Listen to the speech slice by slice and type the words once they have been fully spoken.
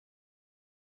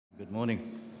Good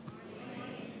morning.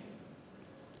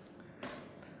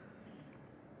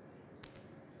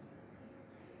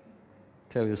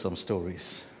 Tell you some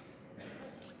stories.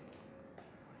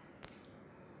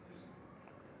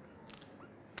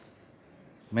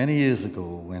 Many years ago,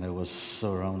 when I was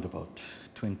around about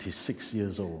 26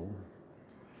 years old,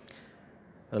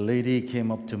 a lady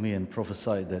came up to me and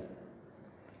prophesied that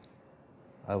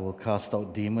I will cast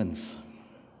out demons.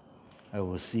 I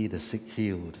will see the sick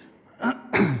healed.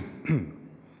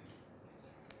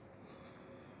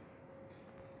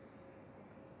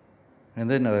 And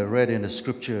then I read in the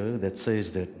scripture that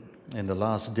says that in the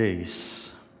last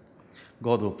days,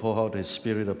 God will pour out His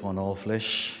Spirit upon all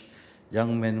flesh.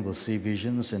 Young men will see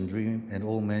visions and dream, and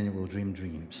old men will dream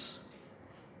dreams.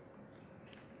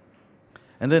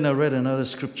 And then I read another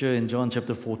scripture in John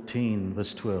chapter 14,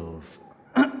 verse 12,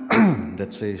 that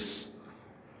says,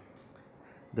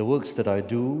 "The works that I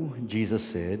do," Jesus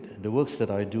said, "the works that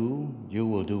I do, you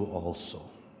will do also."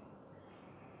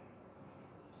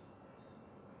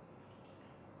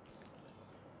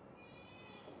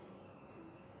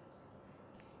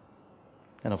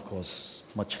 And of course,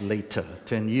 much later,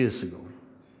 10 years ago,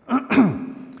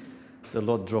 the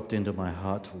Lord dropped into my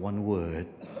heart one word: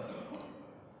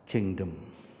 kingdom.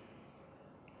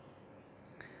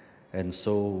 And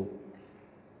so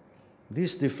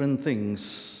these different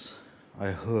things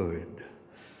I heard,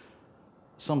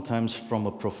 sometimes from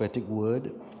a prophetic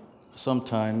word,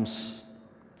 sometimes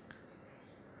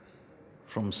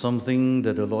from something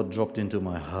that the Lord dropped into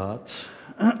my heart,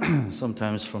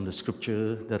 sometimes from the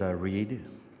scripture that I read.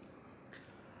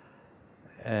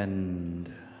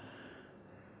 And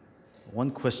one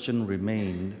question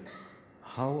remained: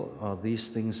 how are these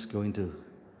things going to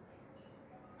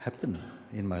happen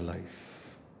in my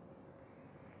life?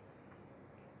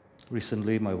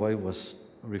 Recently, my wife was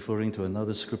referring to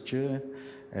another scripture,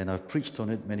 and I've preached on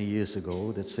it many years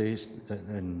ago, that says,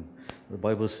 and the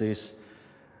Bible says,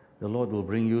 the Lord will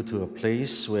bring you to a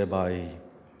place whereby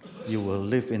you will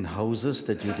live in houses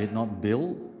that you did not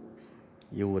build.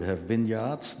 You would have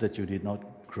vineyards that you did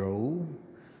not grow.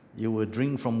 You will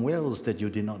drink from wells that you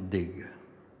did not dig.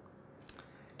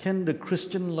 Can the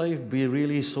Christian life be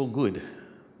really so good?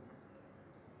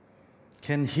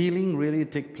 Can healing really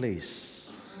take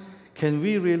place? Can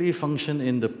we really function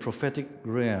in the prophetic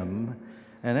realm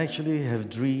and actually have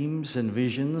dreams and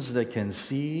visions that can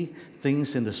see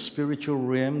things in the spiritual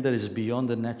realm that is beyond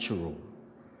the natural?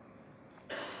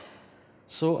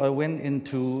 So I went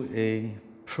into a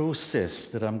process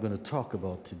that I'm going to talk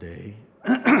about today.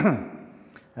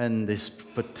 And this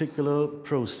particular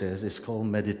process is called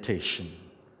meditation.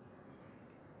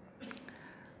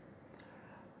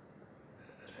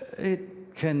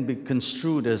 It can be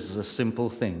construed as a simple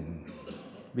thing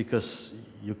because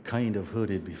you kind of heard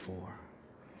it before.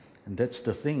 And that's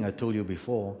the thing I told you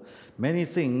before. Many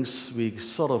things we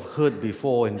sort of heard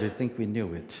before and we think we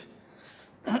knew it.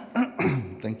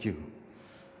 Thank you.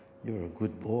 You're a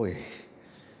good boy.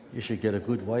 You should get a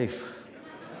good wife.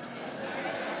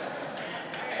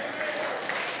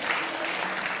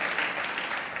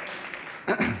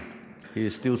 He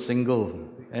is still single.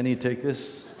 Any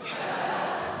takers?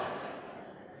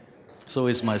 So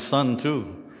is my son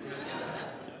too.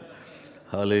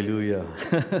 Hallelujah.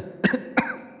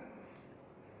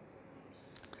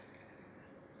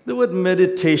 The word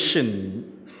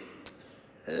meditation,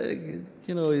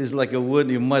 is like a word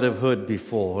you might have heard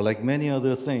before, like many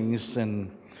other things.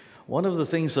 And one of the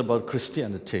things about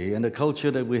Christianity and the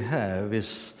culture that we have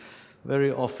is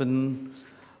very often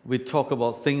we talk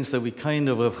about things that we kind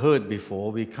of have heard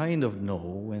before, we kind of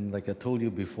know, and like I told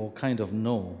you before, kind of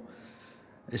know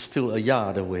is still a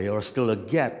yard away or still a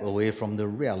gap away from the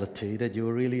reality that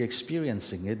you're really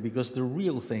experiencing it, because the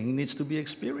real thing needs to be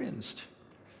experienced.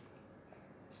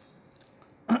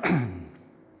 I'll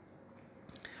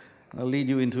lead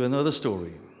you into another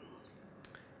story.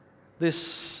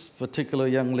 This particular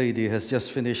young lady has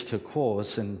just finished her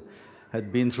course and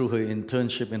had been through her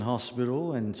internship in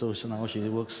hospital, and so now she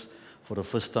works for the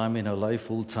first time in her life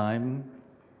full-time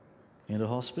in the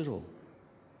hospital.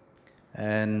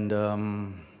 And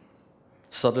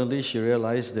suddenly she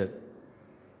realized that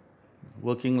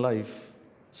working life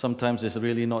sometimes is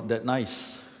really not that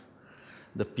nice.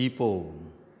 The people,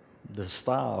 the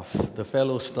staff, the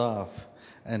fellow staff,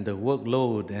 and the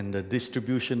workload and the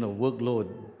distribution of workload,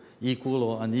 equal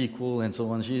or unequal, and so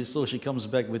on. So she comes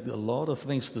back with a lot of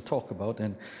things to talk about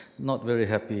and not very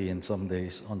happy on some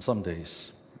days.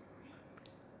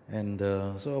 And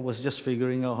so I was just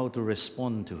figuring out how to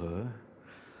respond to her.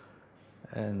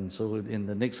 And so in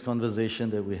the next conversation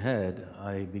that we had,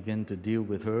 I began to deal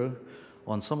with her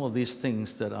on some of these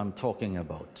things that I'm talking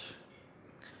about.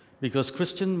 Because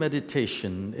Christian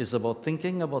meditation is about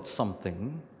thinking about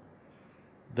something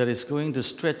that is going to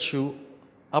stretch you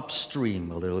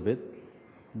upstream a little bit,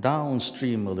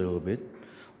 downstream a little bit,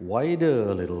 wider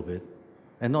a little bit,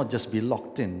 and not just be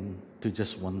locked in to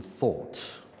just one thought.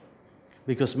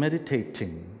 Because let me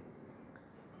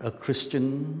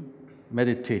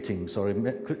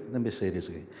say this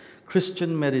again.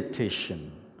 Christian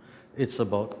meditation, it's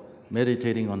about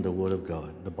meditating on the Word of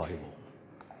God, the Bible.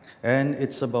 And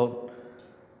it's about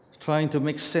trying to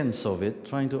make sense of it,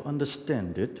 trying to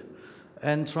understand it,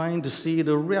 and trying to see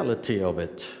the reality of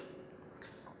it.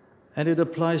 And it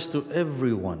applies to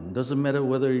everyone. Doesn't matter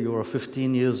whether you're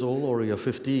 15 years old or you're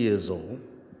 50 years old.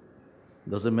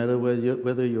 Doesn't matter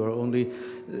whether you're only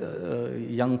a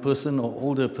young person or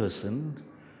older person.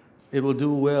 It will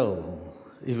do well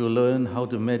if you learn how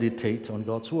to meditate on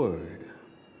God's Word.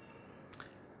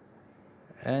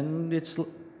 And it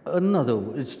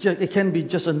can be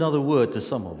just another word to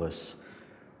some of us.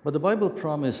 But the Bible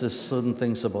promises certain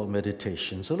things about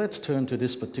meditation. So let's turn to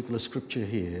this particular scripture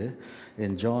here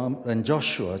in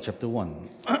Joshua chapter 1.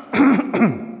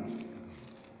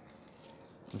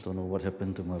 I don't know what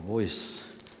happened to my voice.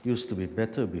 Used to be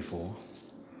better before.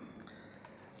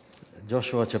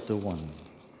 Joshua chapter 1.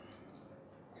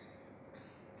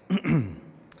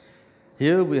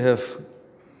 Here we have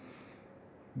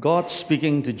God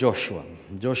speaking to Joshua.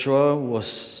 Joshua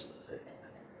was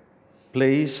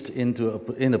placed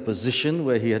in a position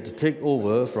where he had to take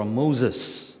over from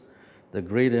Moses, the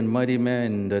great and mighty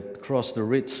man that crossed the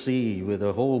Red Sea with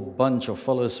a whole bunch of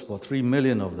fellows, for 3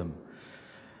 million of them,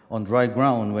 on dry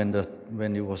ground when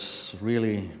it was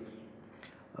really,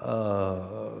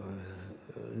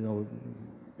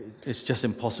 it's just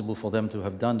impossible for them to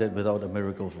have done that without a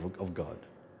miracle of God.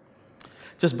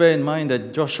 Just bear in mind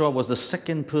that Joshua was the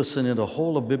second person in the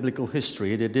whole of biblical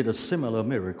history that did a similar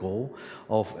miracle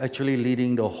of actually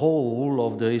leading the whole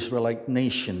of the Israelite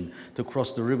nation to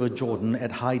cross the river Jordan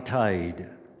at high tide.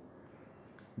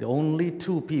 The only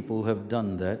 2 people have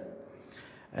done that.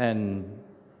 And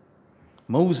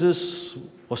Moses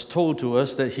was told to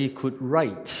us that he could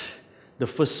write the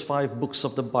first 5 books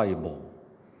of the Bible.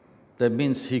 That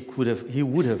means he would have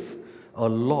a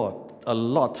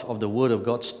lot of the Word of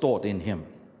God stored in him.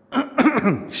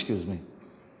 Excuse me.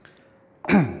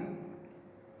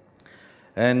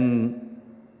 And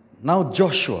now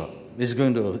Joshua is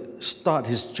going to start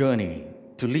his journey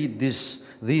to lead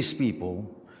these people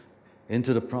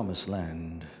into the promised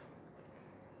land.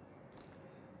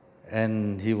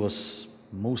 And he was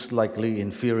most likely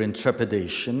in fear and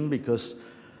trepidation because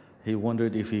he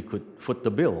wondered if he could foot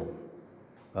the bill.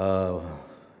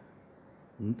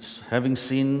 Having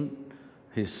seen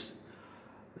his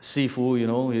Sifu,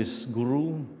 his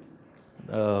guru,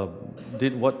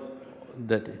 did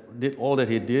all that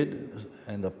he did,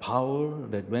 and the power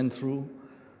that went through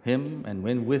him and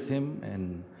went with him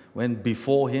and went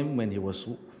before him when he was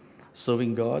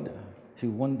serving God,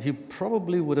 he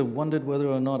probably would have wondered whether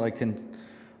or not I can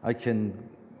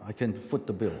foot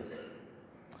the bill.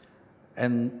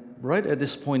 And right at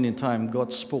this point in time,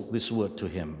 God spoke this word to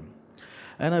him.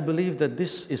 And I believe that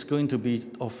this is going to be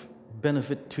of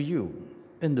benefit to you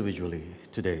individually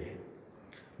today,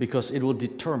 because it will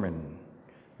determine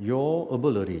your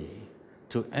ability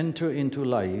to enter into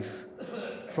life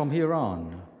from here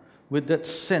on with that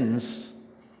sense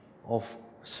of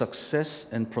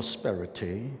success and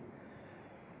prosperity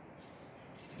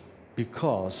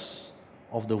because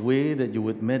of the way that you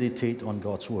would meditate on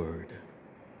God's Word.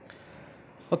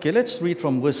 Okay, let's read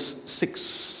from verse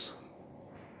 6,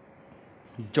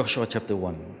 Joshua chapter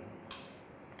 1.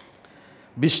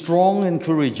 Be strong and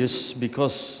courageous,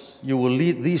 because you will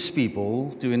lead these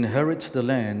people to inherit the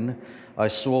land I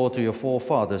swore to your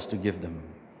forefathers to give them.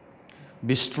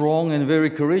 Be strong and very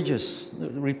courageous.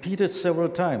 Repeated several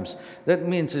times. That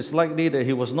means it's likely that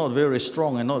he was not very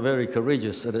strong and not very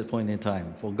courageous at that point in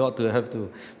time for God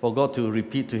to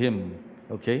repeat to him.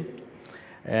 Okay?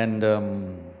 And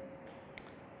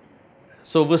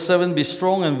so verse 7, be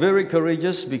strong and very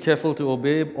courageous. Be careful to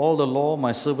obey all the law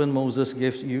my servant Moses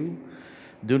gave you.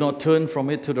 Do not turn from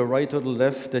it to the right or the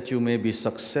left, that you may be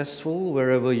successful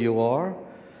wherever you are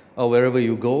or wherever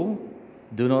you go.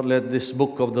 Do not let this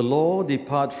book of the law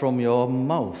depart from your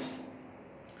mouth.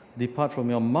 Depart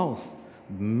from your mouth.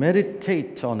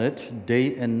 Meditate on it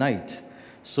day and night,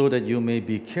 so that you may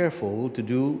be careful to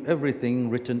do everything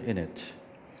written in it.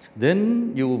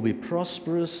 Then you will be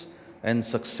prosperous and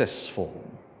successful.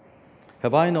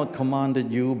 Have I not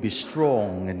commanded you, be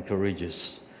strong and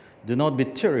courageous? Do not be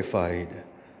terrified.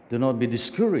 Do not be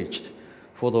discouraged,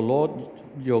 for the Lord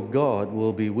your God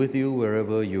will be with you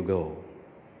wherever you go.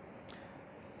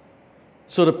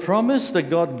 So the promise that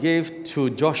God gave to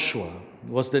Joshua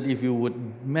was that if you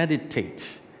would meditate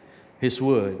His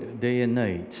word day and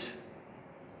night,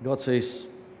 God says,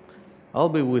 I'll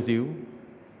be with you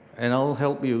and I'll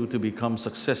help you to become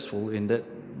successful in that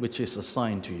which is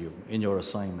assigned to you, in your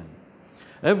assignment.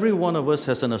 Every one of us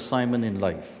has an assignment in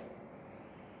life.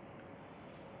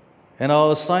 And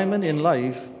our assignment in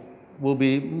life will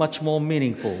be much more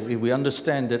meaningful if we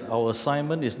understand that our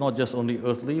assignment is not just only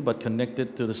earthly, but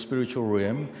connected to the spiritual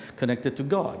realm, connected to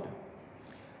God.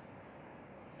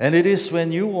 And it is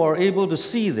when you are able to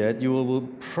see that, you will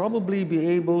probably be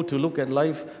able to look at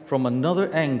life from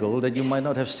another angle that you might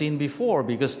not have seen before,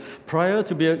 because prior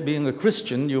to being a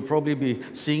Christian, you'll probably be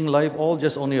seeing life all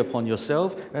just only upon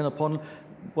yourself and upon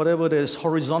whatever that is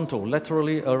horizontal,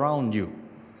 laterally around you.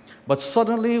 But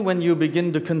suddenly, when you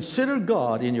begin to consider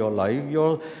God in your life,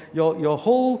 your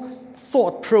whole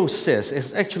thought process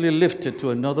is actually lifted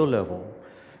to another level.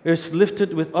 It's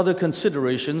lifted with other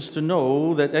considerations to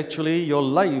know that actually your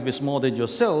life is more than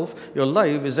yourself. Your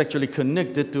life is actually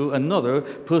connected to another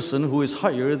person who is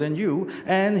higher than you,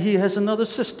 and he has another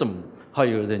system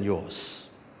higher than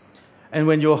yours. And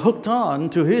when you're hooked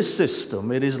on to his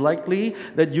system, it is likely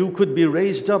that you could be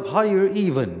raised up higher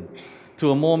even, to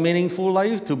a more meaningful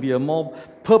life, to be a more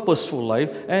purposeful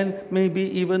life, and maybe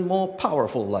even more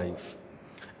powerful life.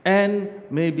 And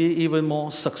maybe even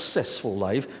more successful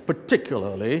life,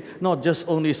 particularly not just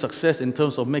only success in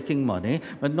terms of making money,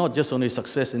 but not just only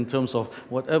success in terms of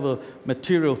whatever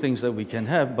material things that we can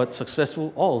have, but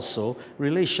successful also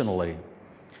relationally.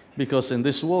 Because in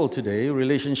this world today,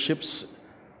 relationships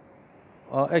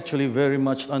are actually very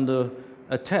much under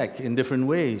attack in different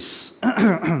ways.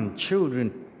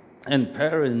 Children and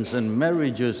parents and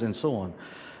marriages and so on.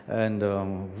 And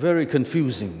very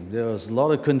confusing. There's a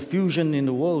lot of confusion in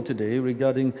the world today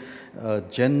regarding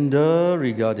gender,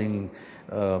 regarding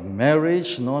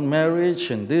marriage, non-marriage,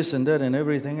 and this and that and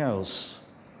everything else.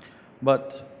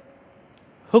 But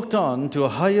hooked on to a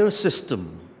higher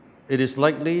system, it is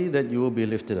likely that you will be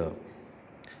lifted up.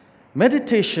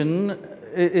 Meditation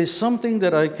is something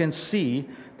that I can see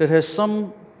that has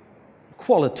some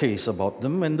qualities about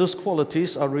them, and those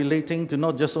qualities are relating to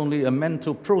not just only a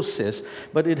mental process,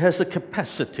 but it has a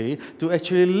capacity to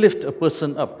actually lift a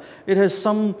person up. It has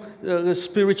some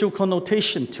spiritual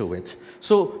connotation to it.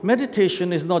 So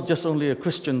meditation is not just only a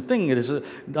Christian thing, it is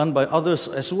done by others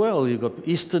as well. You've got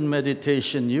Eastern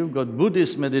meditation, you've got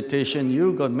Buddhist meditation,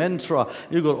 you've got mantra,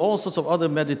 you've got all sorts of other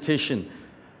meditation.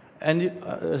 And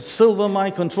Silver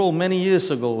Mind Control many years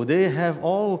ago, they have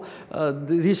all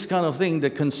this kind of thing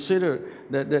that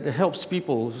that helps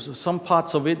people. Some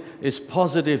parts of it is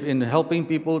positive in helping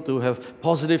people to have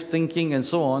positive thinking and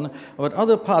so on. But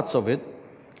other parts of it,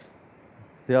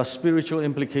 there are spiritual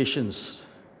implications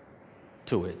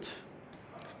to it.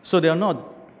 So they are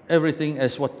not everything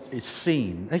as what is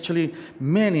seen. Actually,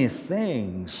 many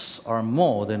things are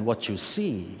more than what you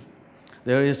see.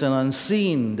 There is an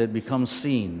unseen that becomes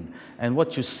seen, and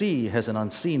what you see has an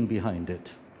unseen behind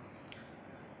it.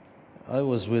 I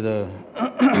was with a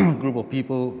group of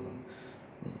people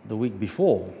the week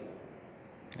before,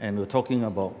 and we're talking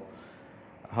about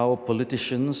how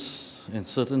politicians in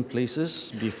certain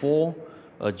places, before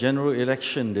a general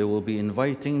election, they will be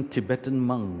inviting Tibetan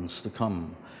monks to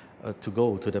come, to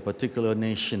go to the particular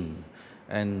nation,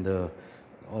 and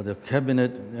or the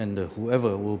cabinet and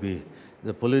whoever will be,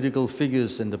 the political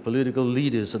figures and the political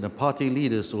leaders and the party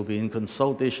leaders will be in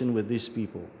consultation with these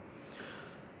people.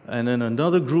 And then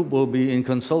another group will be in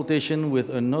consultation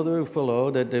with another fellow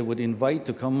that they would invite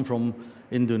to come from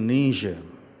Indonesia.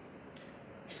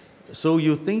 So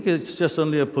you think it's just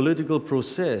only a political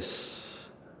process,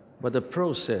 but the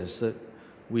process that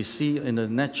we see in the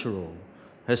natural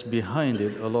has behind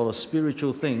it a lot of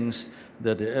spiritual things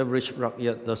that the average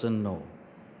rakyat doesn't know.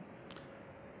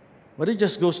 But it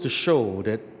just goes to show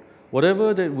that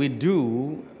whatever that we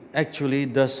do actually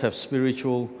does have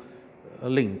spiritual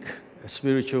link,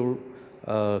 spiritual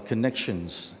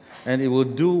connections. And it will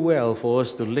do well for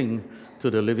us to link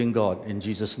to the living God in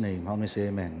Jesus' name. How many say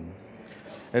amen?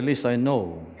 At least I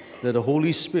know that the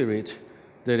Holy Spirit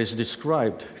that is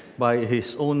described by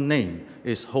His own name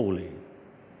is holy.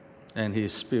 And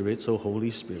His Spirit, so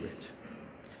Holy Spirit.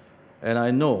 And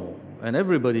I know, and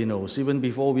everybody knows, even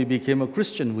before we became a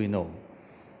Christian, we know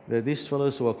that these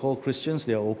fellows who are called Christians,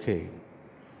 they are okay.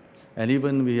 And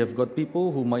even we have got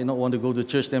people who might not want to go to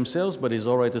church themselves, but it's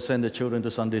all right to send their children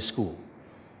to Sunday school.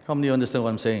 How many understand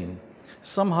what I'm saying?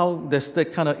 Somehow there's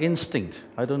that kind of instinct.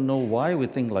 I don't know why we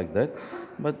think like that,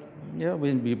 but yeah,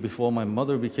 before my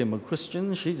mother became a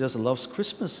Christian, she just loves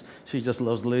Christmas. She just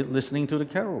loves listening to the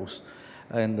carols.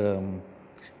 And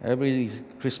Every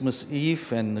Christmas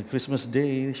Eve and Christmas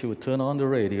Day, she would turn on the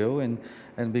radio and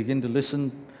begin to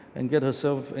listen and get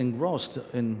herself engrossed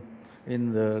in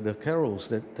the carols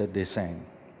that they sang.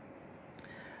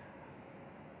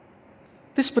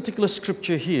 This particular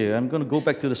scripture here, I'm going to go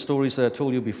back to the stories that I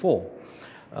told you before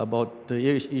about the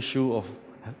issue of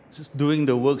doing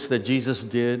the works that Jesus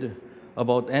did,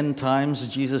 about end times.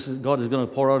 God is going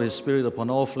to pour out His Spirit upon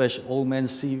all flesh.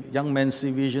 Young men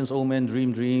see visions, old men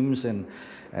dream dreams, and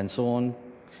so on.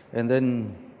 And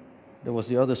then there was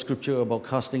the other scripture about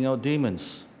casting out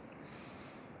demons.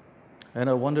 And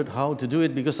I wondered how to do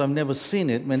it because I've never seen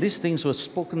it. When these things were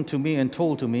spoken to me and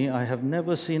told to me, I have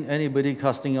never seen anybody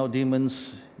casting out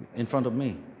demons in front of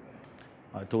me.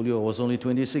 I told you I was only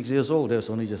 26 years old. That was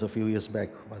only just a few years back,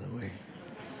 by the way.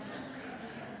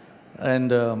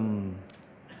 And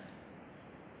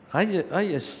I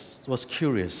just was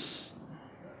curious.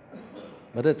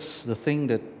 But that's the thing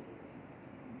that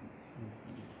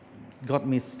got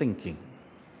me thinking.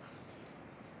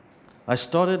 I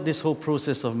started this whole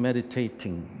process of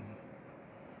meditating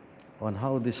on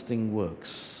how this thing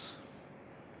works.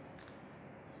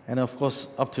 And of course,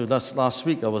 up to last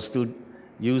week, I was still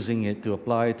using it to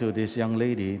apply to this young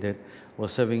lady that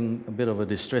was having a bit of a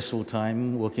distressful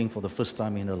time working for the first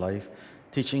time in her life,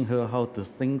 teaching her how to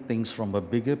think things from a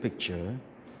bigger picture,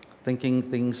 thinking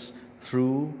things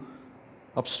through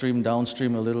upstream,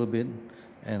 downstream a little bit,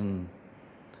 and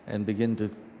begin to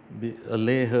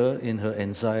allay her in her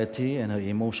anxiety and her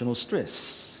emotional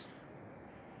stress.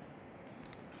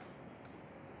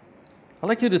 I'd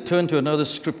like you to turn to another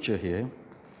scripture here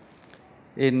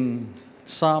in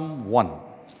Psalm 1.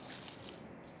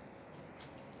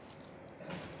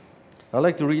 I'd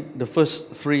like to read the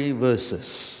first 3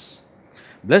 verses.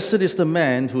 Blessed is the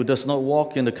man who does not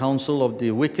walk in the counsel of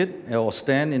the wicked, or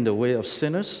stand in the way of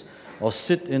sinners, or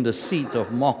sit in the seat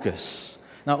of mockers.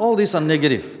 Now, all these are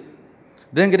negative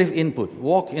input.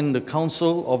 Walk in the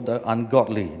counsel of the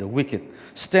ungodly, the wicked.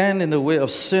 Stand in the way of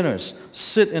sinners.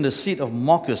 Sit in the seat of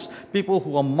mockers. People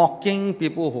who are mocking,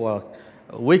 people who are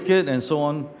wicked, and so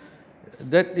on.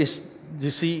 That is, you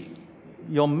see,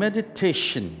 your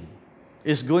meditation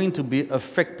is going to be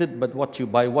affected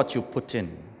by what you put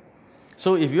in.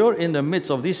 So if you're in the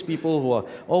midst of these people who are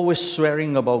always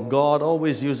swearing about God,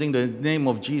 always using the name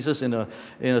of Jesus in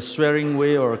a swearing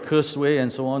way or a cursed way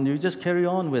and so on, you just carry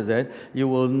on with that. You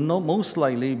will most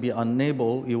likely be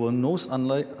unable, you will most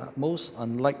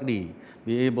unlikely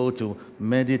be able to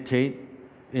meditate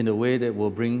in a way that will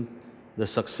bring the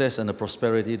success and the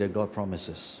prosperity that God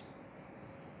promises.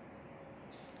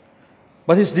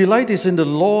 But his delight is in the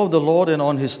law of the Lord, and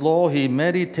on his law he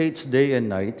meditates day and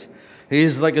night. He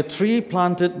is like a tree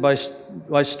planted by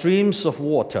streams of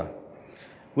water,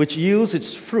 which yields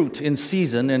its fruit in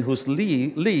season and whose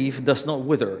leaf does not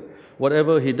wither.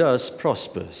 Whatever he does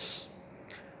prospers.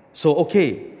 So,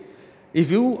 okay,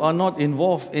 if you are not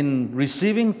involved in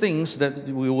receiving things that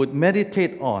we would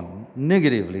meditate on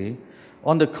negatively,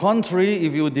 on the contrary,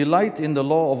 if you delight in the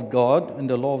law of God, in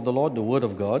the law of the Lord, the word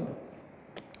of God,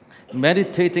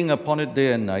 meditating upon it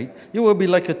day and night, you will be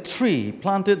like a tree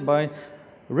planted by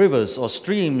rivers or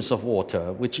streams of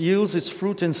water, which yields its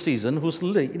fruit in season, whose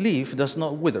leaf does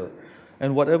not wither,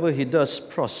 and whatever he does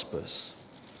prospers.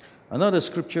 Another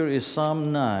scripture is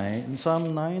Psalm 9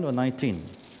 or 19.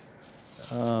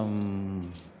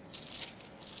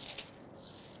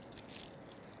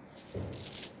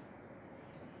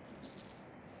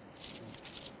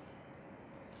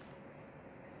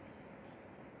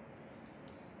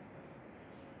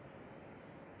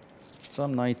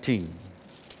 Psalm 19.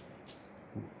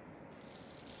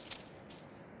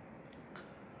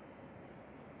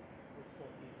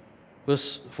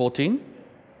 Verse 14.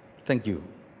 Thank you.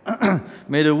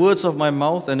 May the words of my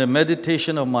mouth and the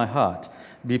meditation of my heart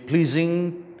be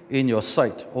pleasing in your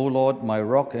sight, O Lord, my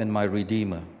rock and my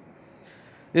redeemer.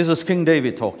 This is King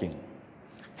David talking.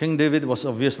 King David was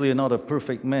obviously not a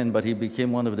perfect man, but he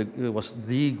became was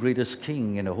the greatest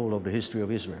king in the whole of the history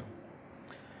of Israel.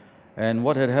 And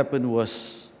what had happened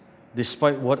was,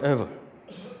 despite whatever,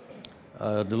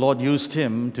 the Lord used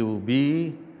him to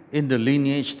be in the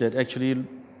lineage that actually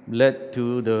led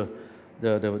to the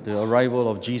arrival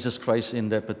of Jesus Christ in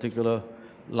that particular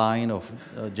line of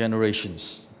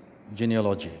generations,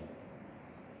 genealogy.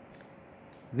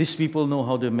 These people know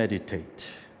how to meditate.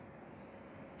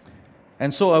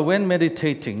 And so I went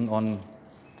meditating on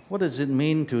what does it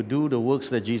mean to do the works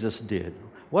that Jesus did.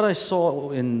 What I saw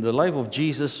in the life of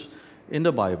Jesus in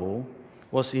the Bible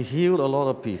was he healed a lot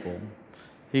of people.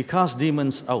 He cast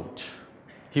demons out.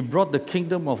 He brought the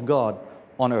kingdom of God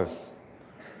on earth.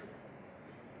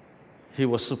 He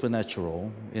was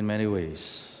supernatural in many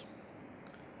ways.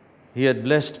 He had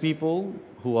blessed people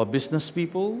who are business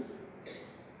people,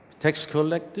 tax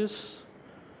collectors,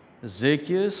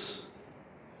 Zacchaeus.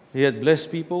 He had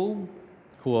blessed people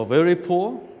who are very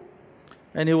poor,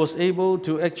 and he was able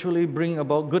to actually bring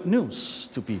about good news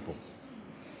to people.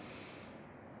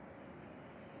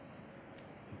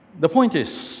 The point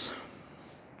is,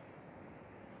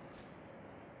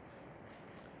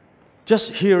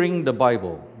 just hearing the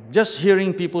Bible, just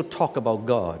hearing people talk about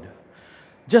God,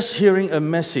 just hearing a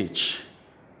message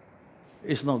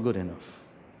is not good enough.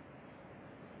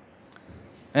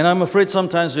 And I'm afraid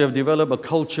sometimes we have developed a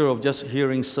culture of just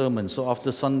hearing sermons. So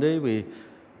after Sunday, we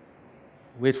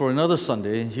wait for another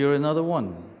Sunday, hear another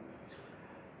one.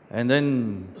 And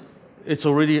then it's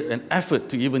already an effort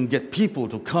to even get people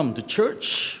to come to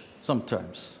church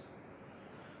sometimes.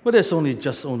 But that's only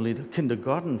the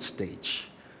kindergarten stage.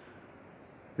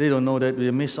 They don't know that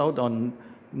we miss out on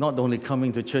not only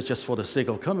coming to church just for the sake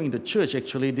of coming to church.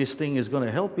 Actually, this thing is going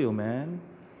to help you, man.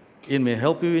 It may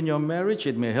help you in your marriage.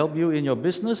 It may help you in your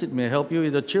business. It may help you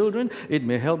with the children. It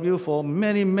may help you for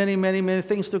many, many, many, many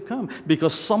things to come.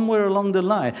 Because somewhere along the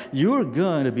line, you're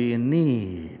going to be in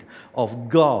need of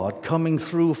God coming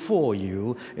through for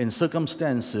you in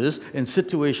circumstances, in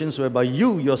situations whereby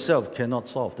you yourself cannot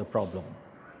solve the problem.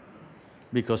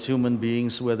 Because human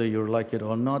beings, whether you like it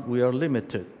or not, we are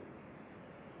limited.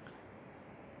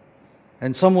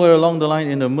 And somewhere along the line,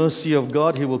 in the mercy of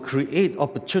God, He will create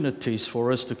opportunities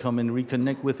for us to come and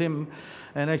reconnect with Him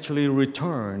and actually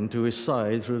return to His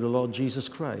side through the Lord Jesus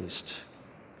Christ.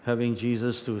 Having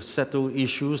Jesus to settle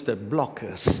issues that block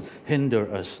us,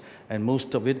 hinder us, and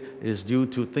most of it is due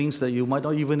to things that you might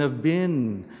not even have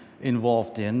been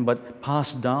involved in, but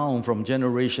passed down from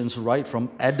generations right from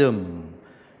Adam.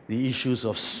 The issues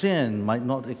of sin might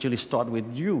not actually start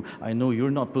with you. I know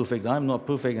you're not perfect, I'm not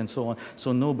perfect, and so on.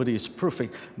 So nobody is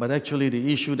perfect. But actually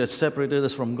the issue that separated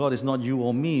us from God is not you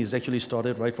or me. It's actually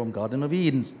started right from Garden of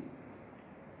Eden.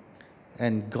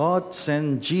 And God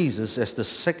sent Jesus as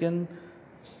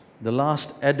the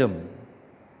last Adam,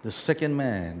 the second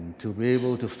man, to be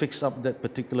able to fix up that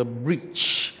particular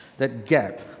breach, that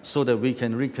gap, so that we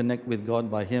can reconnect with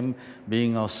God by Him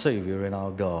being our Savior and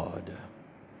our God.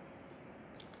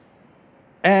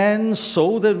 And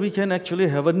so that we can actually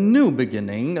have a new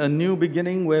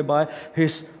beginning whereby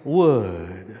His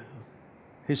Word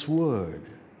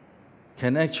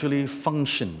can actually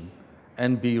function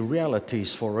and be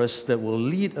realities for us that will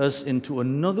lead us into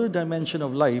another dimension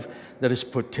of life that is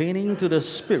pertaining to the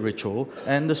spiritual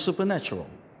and the supernatural.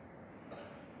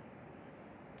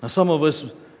 Now, some of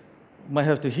us might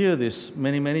have to hear this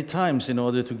many, many times in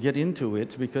order to get into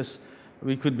it, because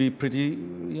we could be pretty,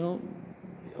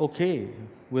 okay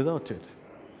without it.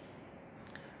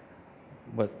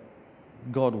 But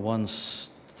God wants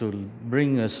to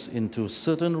bring us into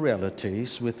certain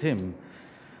realities with Him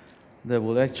that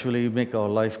will actually make our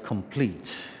life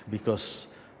complete, because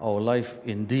our life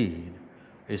indeed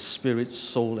is spirit,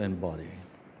 soul, and body.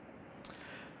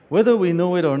 Whether we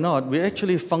know it or not, we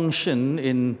actually function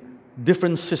in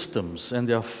different systems, and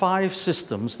there are 5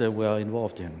 systems that we are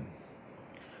involved in.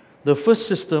 The first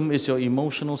system is your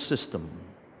emotional system.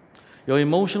 Your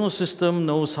emotional system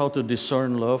knows how to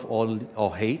discern love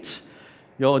or hate.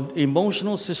 Your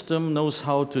emotional system knows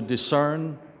how to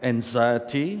discern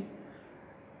anxiety,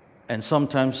 and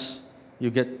sometimes you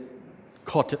get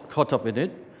caught up in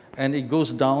it, and it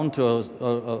goes down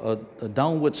to a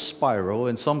downward spiral,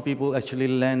 and some people actually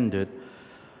landed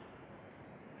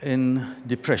in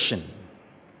depression.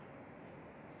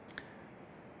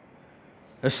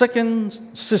 A second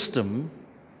system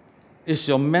is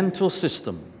your mental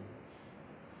system.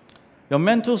 Your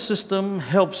mental system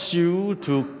helps you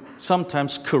to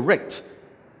sometimes correct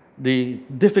the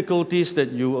difficulties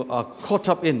that you are caught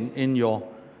up in your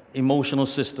emotional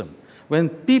system. When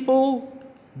people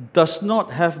does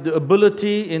not have the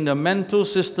ability in the mental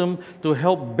system to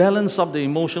help balance up the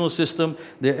emotional system,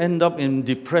 they end up in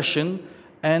depression,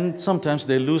 and sometimes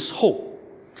they lose hope.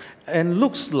 And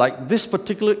looks like this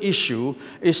particular issue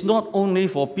is not only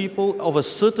for people of a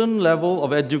certain level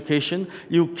of education.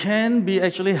 You can be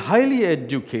actually highly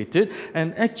educated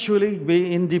and actually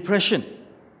be in depression.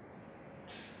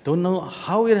 Don't know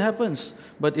how it happens,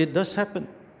 but it does happen.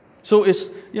 So it's,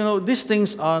 these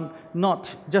things are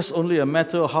not just only a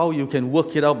matter of how you can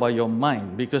work it out by your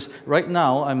mind. Because right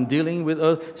now I'm dealing with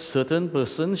a certain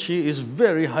person. She is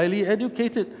very highly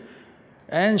educated.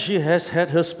 And she has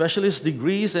had her specialist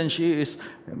degrees, and she is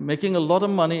making a lot of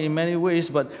money in many ways,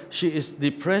 but she is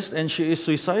depressed and she is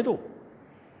suicidal.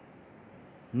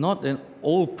 Not an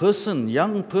old person,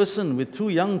 young person with 2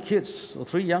 young kids or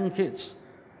 3 young kids.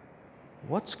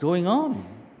 What's going on?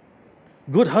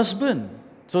 Good husband,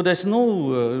 So there's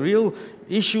no real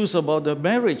issues about the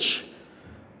marriage,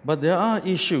 but there are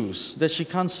issues that she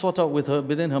can't sort out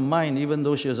within her mind, even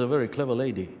though she is a very clever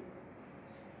lady.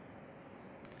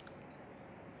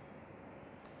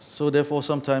 So therefore,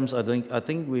 sometimes I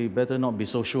think we better not be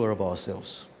so sure of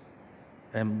ourselves.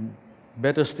 And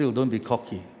better still, don't be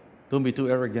cocky. Don't be too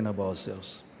arrogant about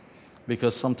ourselves.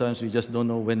 Because sometimes we just don't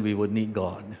know when we would need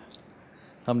God.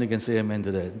 How many can say amen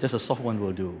to that? Just a soft one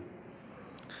will do.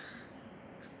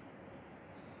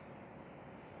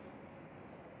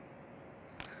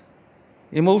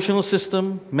 Emotional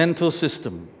system, mental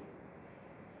system.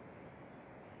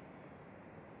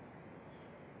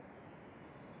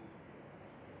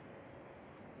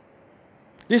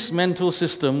 This mental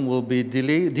system will be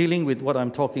dealing with what I'm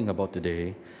talking about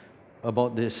today,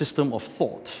 about the system of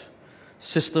thought,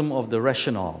 system of the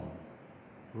rational,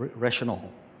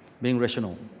 being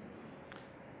rational.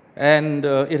 And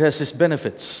it has its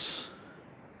benefits.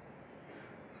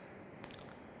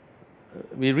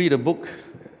 We read a book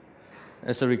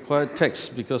as a required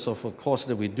text because of a course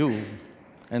that we do,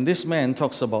 and this man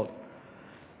talks about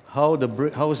how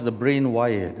is the brain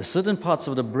wired. Certain parts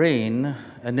of the brain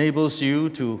enables you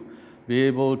to be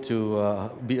able to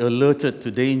be alerted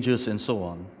to dangers and so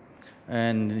on.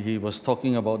 And he was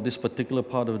talking about this particular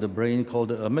part of the brain called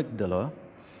the amygdala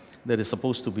that is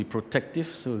supposed to be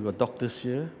protective. So we've got doctors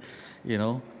here,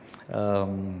 and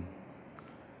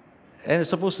it's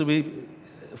supposed to be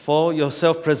for your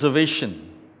self-preservation.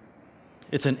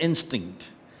 It's an instinct.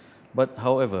 But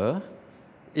however,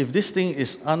 if this thing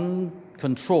is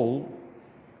uncontrolled,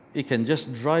 it can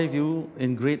just drive you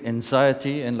in great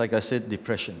anxiety and, like I said,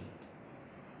 depression.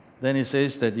 Then he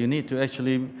says that you need to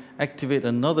actually activate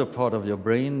another part of your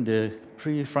brain, the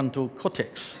prefrontal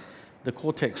cortex. The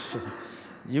cortex.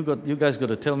 You guys got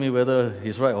to tell me whether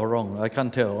he's right or wrong. I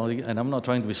can't tell, and I'm not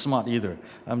trying to be smart either.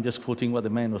 I'm just quoting what the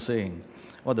man was saying,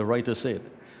 what the writer said.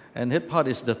 And that part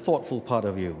is the thoughtful part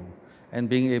of you and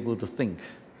being able to think.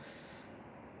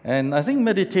 And I think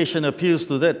meditation appeals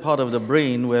to that part of the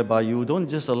brain whereby you don't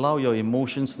just allow your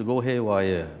emotions to go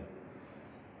haywire,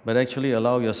 but actually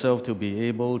allow yourself to be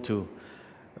able to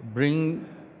bring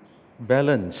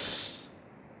balance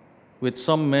with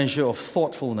some measure of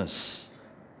thoughtfulness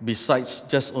besides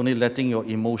just only letting your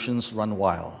emotions run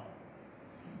wild.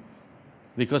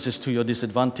 Because it's to your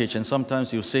disadvantage, and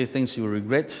sometimes you say things you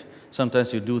regret,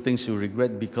 sometimes you do things you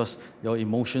regret because your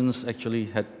emotions actually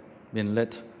had been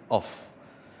let off.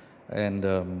 And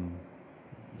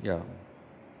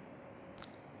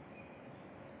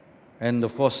And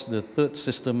of course, the third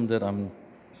system that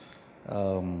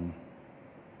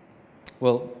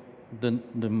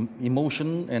the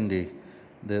emotion and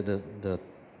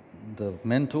the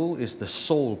mental is the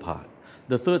soul part.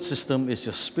 The third system is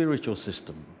your spiritual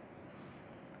system.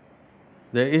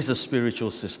 There is a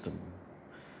spiritual system.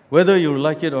 Whether you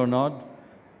like it or not,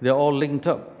 they're all linked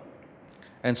up.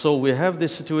 And so we have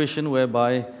this situation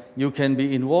whereby you can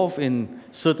be involved in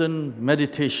certain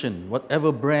meditation,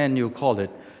 whatever brand you call it.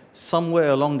 Somewhere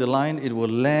along the line, it will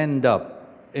land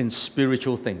up in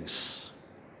spiritual things.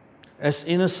 As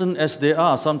innocent as they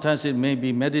are, sometimes it may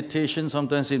be meditation,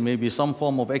 sometimes it may be some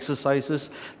form of exercises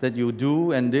that you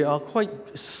do, and they are quite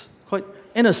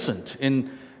innocent in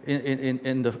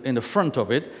the front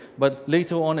of it. But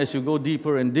later on, as you go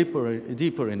deeper and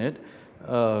deeper in it,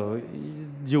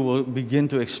 you will begin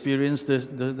to experience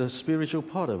the spiritual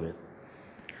part of it.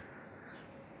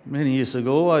 Many years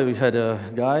ago, I had a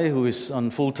guy who is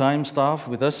on full-time staff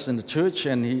with us in the church,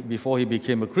 and before he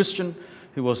became a Christian,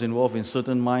 he was involved in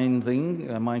certain mind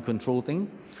control thing.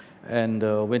 And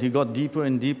when he got deeper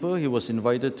and deeper, he was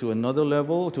invited to another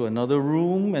level, to another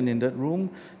room, and in that room,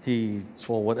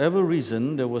 for whatever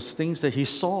reason, there was things that he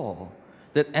saw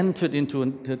that entered into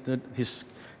his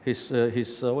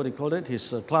what do you call it?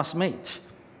 His classmate.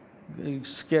 He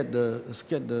scared the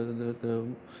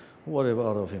whatever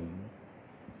out of him.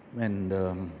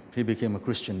 And he became a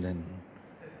Christian then.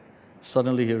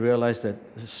 Suddenly he realized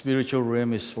that the spiritual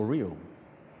realm is for real.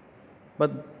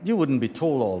 But you wouldn't be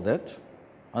told all that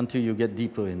until you get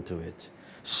deeper into it.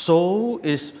 So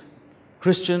is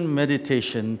Christian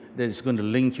meditation that is going to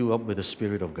link you up with the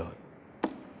Spirit of God.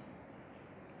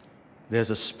 There's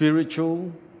a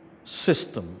spiritual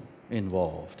system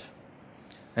involved.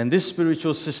 And this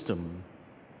spiritual system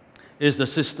is the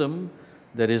system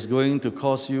that is going to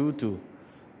cause you to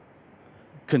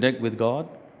connect with God,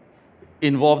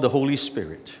 involve the Holy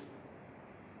Spirit.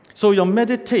 So your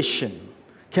meditation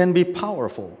can be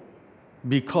powerful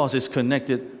because it's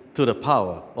connected to the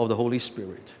power of the Holy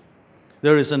Spirit.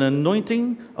 There is an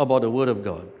anointing about the Word of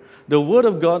God. The Word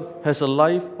of God has a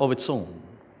life of its own.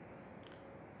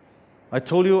 I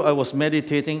told you I was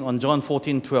meditating on John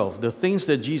 14:12. The things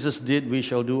that Jesus did, we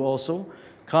shall do also.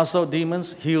 Cast out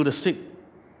demons, heal the sick.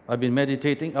 I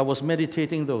was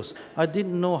meditating those. I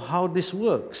didn't know how this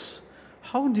works.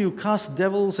 How do you cast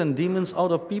devils and demons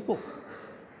out of people?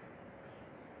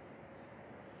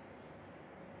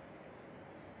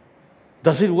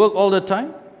 Does it work all the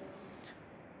time?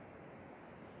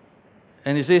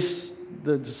 And it says,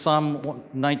 Psalm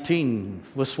 19,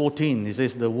 verse 14, he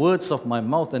says, the words of my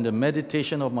mouth and the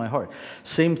meditation of my heart.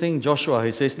 Same thing, Joshua,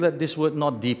 he says, let this word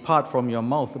not depart from your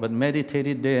mouth, but meditate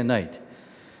it day and night.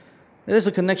 There's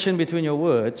a connection between your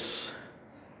words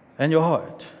and your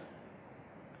heart.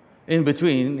 In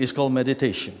between is called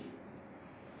meditation.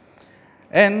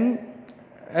 And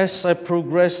as I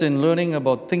progressed in learning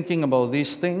about thinking about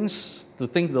these things, to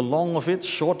think the long of it,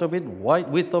 short of it,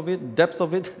 width of it, depth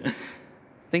of it,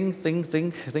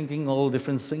 thinking all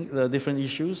different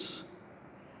issues.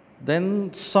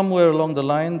 Then somewhere along the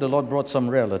line, the Lord brought some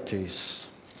realities.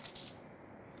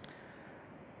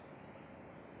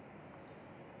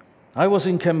 I was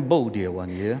in Cambodia one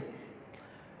year,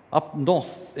 up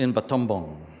north in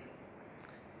Battambang.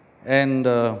 And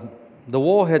the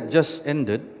war had just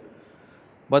ended,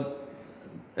 but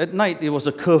at night it was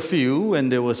a curfew,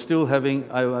 and they were still having,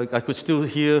 I could still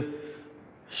hear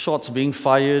shots being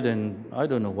fired, and I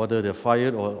don't know whether they're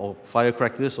fired or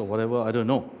firecrackers or whatever, I don't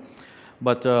know.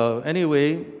 But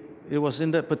anyway, it was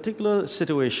in that particular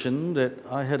situation that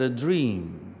I had a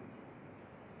dream.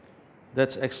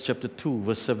 That's Acts chapter 2,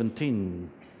 verse 17.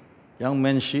 Young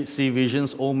men see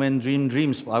visions, old men dream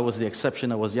dreams. I was the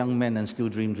exception. I was young men and still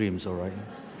dream dreams, all right?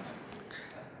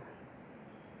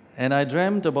 And I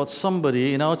dreamt about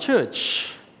somebody in our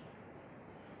church.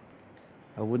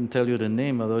 I wouldn't tell you the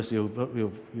name, otherwise you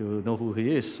know who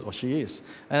he is or she is.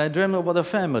 And I dreamt about a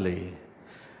family.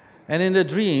 And in the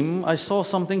dream, I saw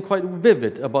something quite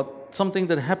vivid about something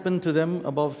that happened to them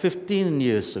about 15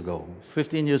 years ago,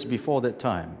 15 years before that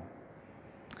time.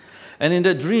 And in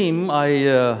that dream,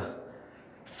 I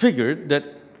figured that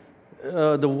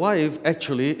the wife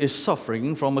actually is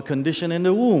suffering from a condition in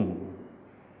the womb.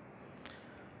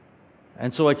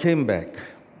 And so I came back,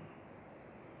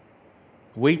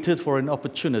 waited for an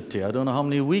opportunity. I don't know how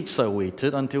many weeks I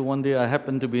waited until one day I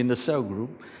happened to be in the cell group.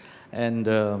 And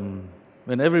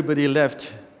when everybody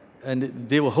left and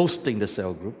they were hosting the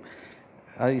cell group,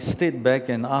 I stayed back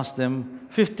and asked them,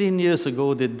 15 years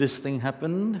ago, did this thing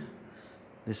happen?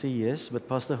 They say, yes, but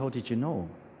Pastor, how did you know?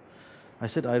 I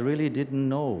said, I really didn't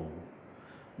know.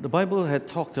 The Bible had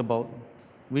talked about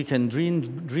we can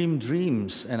dream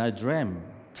dreams, and I dreamt.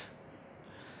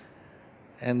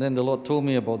 And then the Lord told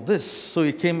me about this. So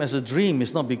it came as a dream.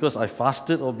 It's not because I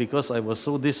fasted or because I was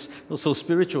so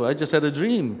spiritual. I just had a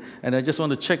dream, and I just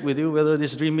want to check with you whether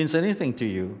this dream means anything to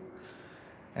you.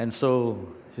 And so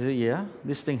he said, yeah,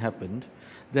 this thing happened.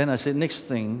 Then I said, next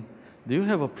thing, do you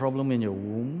have a problem in your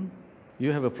womb? Do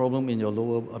you have a problem in your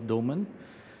lower abdomen?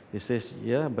 He says,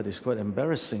 yeah, but it's quite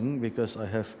embarrassing because I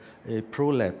have a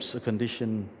prolapse, a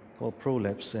condition called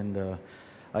prolapse, and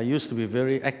I used to be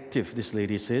very active, this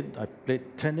lady said. I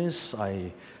played tennis,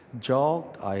 I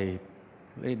jogged, I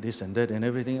played this and that and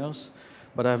everything else.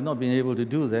 But I have not been able to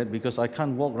do that because I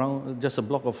can't walk around just a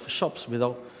block of shops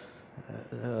without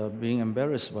being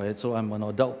embarrassed by it, so I'm on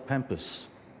adult Pampers.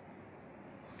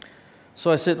 So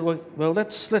I said, well,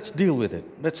 let's deal with it.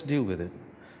 Let's deal with it.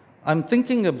 I'm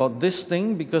thinking about this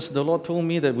thing because the Lord told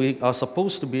me that we are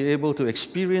supposed to be able to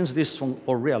experience this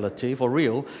for reality, for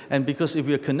real, and because if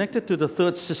we are connected to the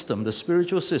third system, the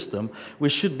spiritual system, we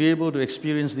should be able to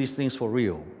experience these things for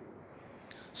real.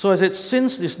 So I said,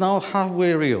 since it's now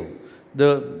halfway real,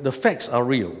 the facts are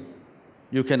real.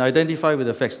 You can identify with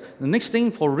the facts. The next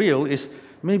thing for real is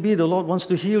maybe the Lord wants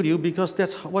to heal you because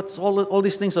that's what's all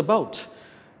these things about.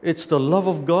 It's the love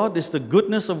of God, it's the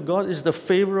goodness of God, it's the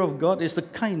favor of God, it's the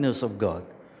kindness of God.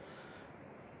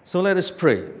 So let us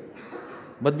pray.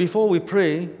 But before we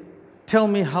pray, tell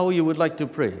me how you would like to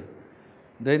pray.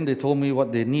 Then they told me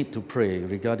what they need to pray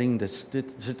regarding the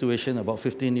situation about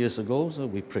 15 years ago, so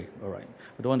we prayed. All right.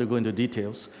 I don't want to go into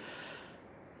details.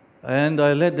 And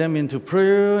I led them into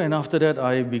prayer, and after that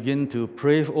I began to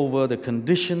pray over the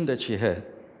condition that she had.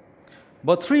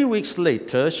 But 3 weeks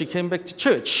later, she came back to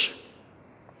church,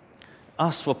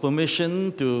 asked for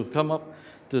permission to come up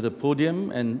to the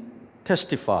podium and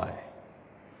testify.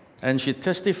 And she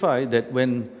testified that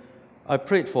when I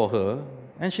prayed for her,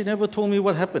 and she never told me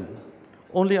what happened.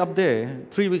 Only up there,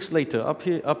 3 weeks later, up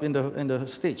here, up in the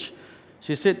stage,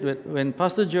 she said that when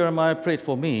Pastor Jeremiah prayed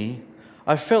for me,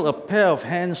 I felt a pair of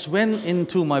hands went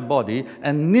into my body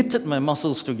and knitted my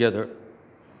muscles together.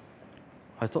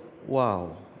 I thought,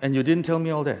 wow, and you didn't tell me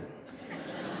all that.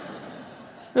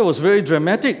 It was very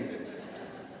dramatic.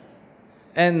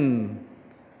 And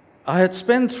I had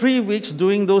spent 3 weeks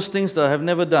doing those things that I have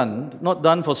never done, not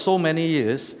done for so many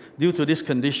years due to this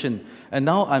condition. And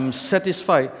now I'm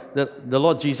satisfied that the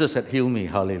Lord Jesus had healed me.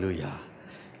 Hallelujah.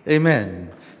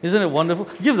 Amen. Isn't it wonderful?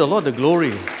 Give the Lord the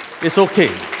glory. It's okay.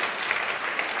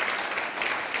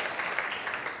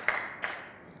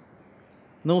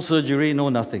 No surgery, no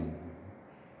nothing.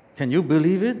 Can you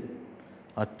believe it?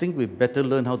 I think we better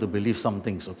learn how to believe some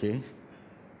things, okay?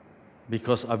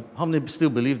 Because how many still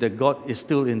believe that God is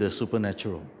still in the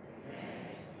supernatural?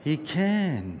 He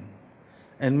can.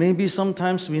 And maybe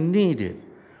sometimes we need it.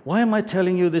 Why am I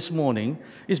telling you this morning?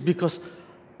 It's because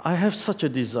I have such a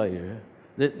desire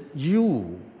that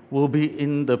you will be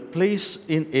in a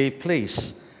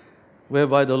place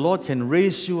whereby the Lord can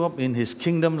raise you up in His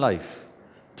kingdom life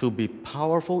to be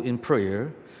powerful in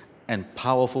prayer and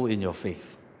powerful in your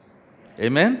faith.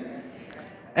 Amen?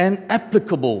 And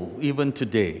applicable even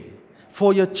today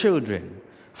for your children,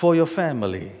 for your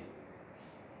family,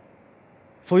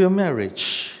 for your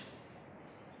marriage,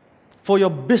 for your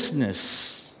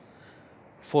business,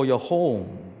 for your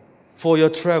home, for your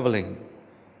traveling,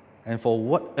 and for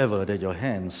whatever that your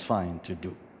hands find to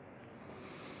do.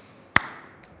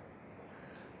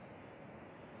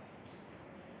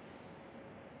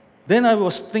 Then I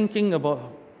was thinking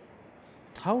about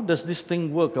how does this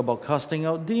thing work about casting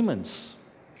out demons?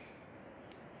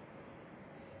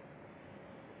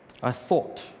 I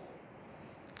thought,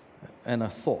 and I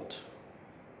thought.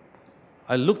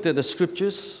 I looked at the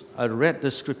scriptures, I read the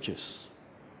scriptures.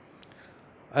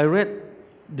 I read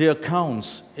the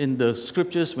accounts in the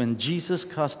scriptures when Jesus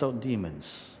cast out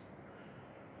demons.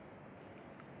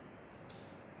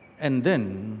 And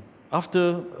then,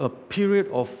 after a period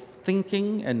of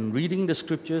thinking and reading the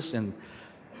scriptures and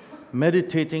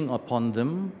meditating upon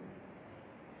them,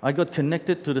 I got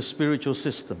connected to the spiritual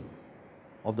system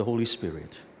of the Holy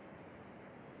Spirit.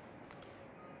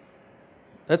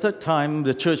 At that time,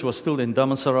 the church was still in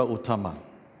Damansara Utama.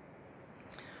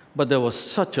 But there was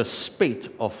such a spate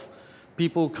of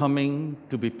people coming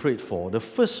to be prayed for. The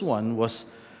first one was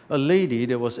a lady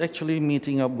that was actually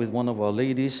meeting up with one of our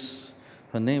ladies.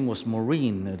 Her name was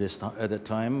Maureen at that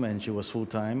time, and she was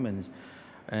full-time,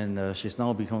 and she's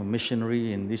now become a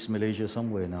missionary in East Malaysia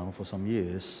somewhere now for some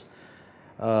years.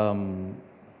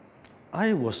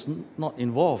 I was not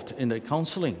involved in the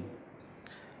counseling.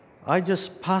 I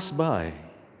just passed by.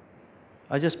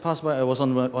 I was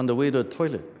on the way to the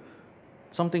toilet.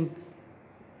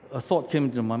 A thought came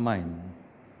into my mind.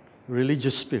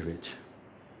 Religious spirit.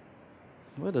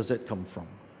 Where does that come from?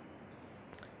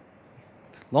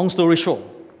 Long story short,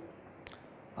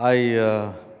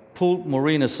 I pulled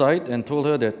Maureen aside and told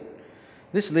her that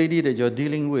this lady that you're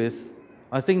dealing with,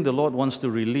 I think the Lord wants to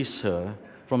release her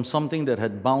from something that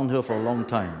had bound her for a long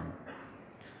time.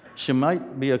 She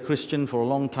might be a Christian for a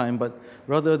long time, but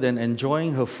rather than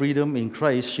enjoying her freedom in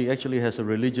Christ, she actually has a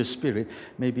religious spirit.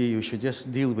 Maybe you should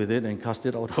just deal with it and cast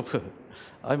it out of her.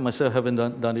 I myself haven't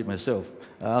done it myself.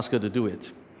 I asked her to do it.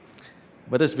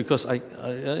 But that's because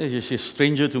she's a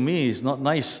stranger to me. It's not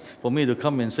nice for me to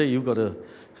come and say, you've got a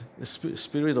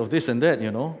spirit of this and that,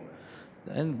 you know.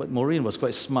 But Maureen was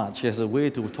quite smart. She has a way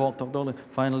to talk.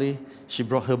 Finally, she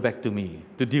brought her back to me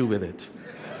to deal with it.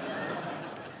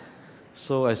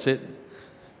 So I said,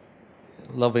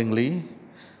 lovingly,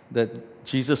 that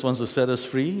Jesus wants to set us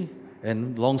free.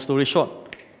 And long story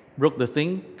short, broke the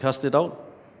thing, cast it out.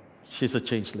 She's a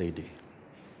changed lady.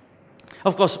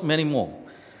 Of course, many more.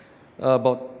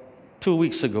 About 2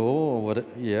 weeks ago,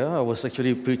 I was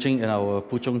actually preaching in our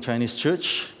Puchong Chinese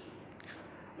church.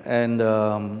 And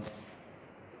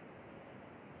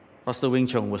Pastor Wing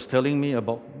Chong was telling me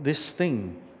about this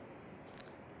thing,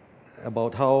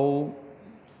 about how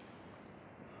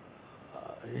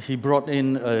he brought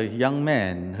in a young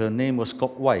man. Her name was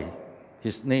Kok Wai.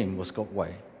 His name was Kok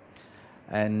Wai.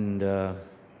 And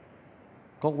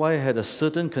Kok Wai had a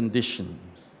certain condition.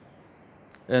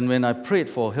 And when I prayed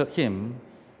for him,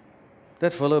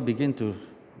 that fellow began to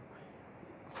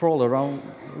roll around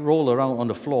on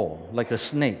the floor like a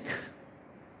snake.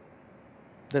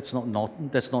 That's not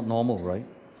normal, right?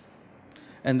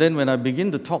 And then when I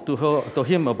began to talk to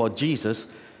him about Jesus,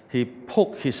 he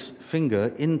poked his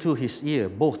finger into his ear,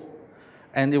 both.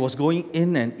 And it was going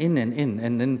in and in and in.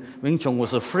 And then Wing Chong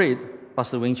was afraid,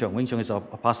 Pastor Wing Chong is our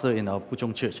pastor in our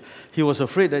Puchong church. He was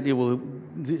afraid that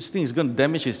this thing is going to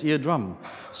damage his eardrum.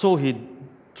 So he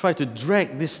tried to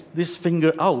drag this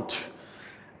finger out.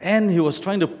 And he was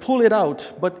trying to pull it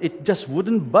out, but it just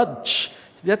wouldn't budge.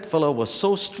 That fellow was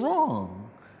so strong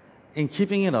in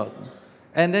keeping it out.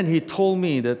 And then he told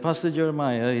me that, Pastor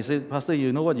Jeremiah, he said, Pastor,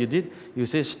 you know what you did? You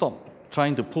said, stop.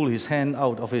 trying to pull his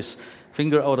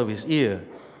finger out of his ear.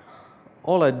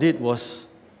 All I did was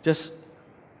just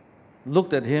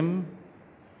looked at him,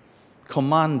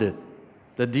 commanded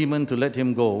the demon to let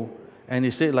him go, and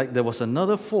he said like there was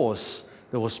another force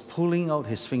that was pulling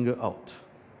his finger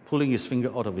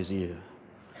out of his ear.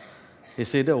 He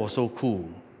said that was so cool.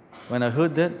 When I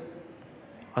heard that,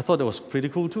 I thought that was pretty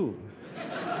cool too.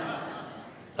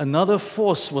 Another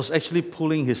force was actually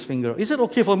pulling his finger. Is it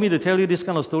okay for me to tell you this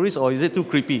kind of stories, or is it too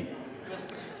creepy?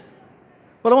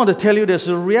 But I want to tell you there's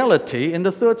a reality in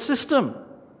the third system,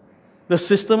 the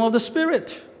system of the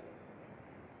Spirit.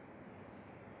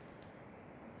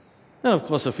 And of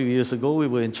course, a few years ago, we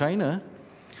were in China,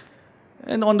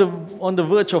 and on the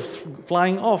verge of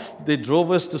flying off, they drove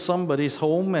us to somebody's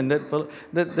home, and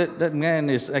that man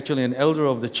is actually an elder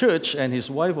of the church, and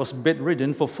his wife was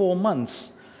bedridden for 4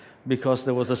 months because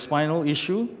there was a spinal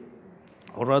issue,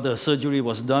 or rather a surgery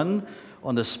was done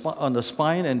on the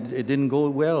spine, and it didn't go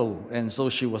well, and so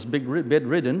she was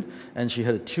bedridden, and she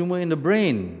had a tumor in the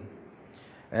brain,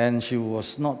 and she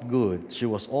was not good. She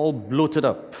was all bloated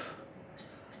up,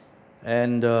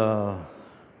 and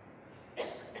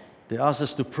they asked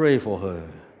us to pray for her.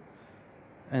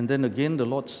 And then again, the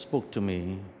Lord spoke to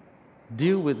me,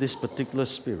 deal with this particular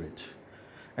spirit.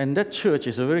 And that church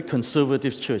is a very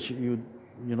conservative church, you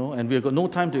know, and we've got no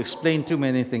time to explain too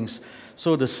many things.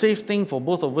 So the safe thing for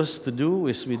both of us to do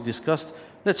is we discussed,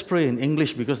 let's pray in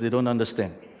English because they don't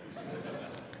understand.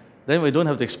 Then we don't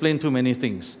have to explain too many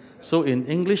things. So in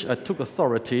English, I took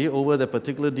authority over that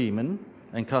particular demon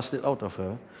and cast it out of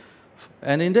her.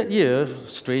 And in that year,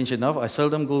 strange enough, I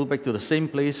seldom go back to the same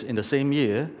place in the same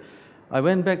year. I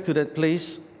went back to that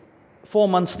place 4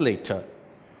 months later.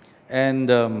 And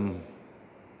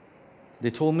they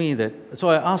told me that, so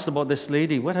I asked about this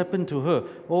lady, what happened to her?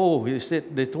 Oh,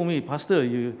 they told me, Pastor,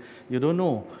 you don't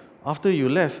know. After you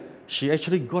left, she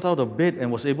actually got out of bed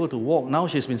and was able to walk. Now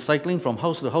she's been cycling from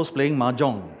house to house playing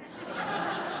mahjong.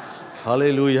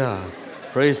 Hallelujah.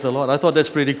 Praise the Lord. I thought that's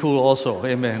pretty cool also.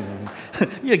 Amen.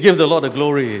 Yeah, give the Lord the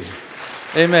glory.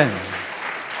 Amen.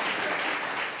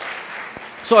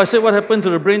 So I said, what happened to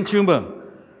the brain tumor?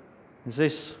 He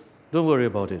says, don't worry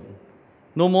about it.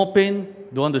 No more pain,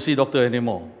 don't want to see doctor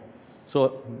anymore.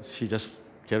 So she just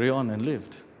carried on and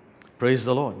lived. Praise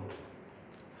the Lord.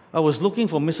 I was looking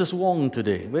for Mrs. Wong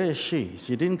today. Where is she?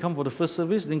 She didn't come for the first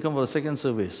service, didn't come for the second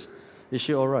service. Is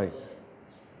she all right?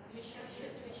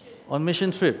 On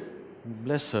mission trip.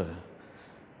 Bless her.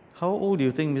 How old do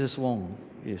you think Mrs. Wong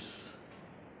is?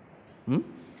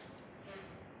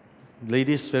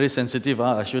 Ladies, very sensitive.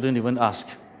 I shouldn't even ask.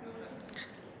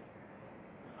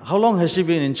 How long has she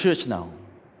been in church now?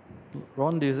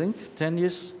 Ron, do you think? 10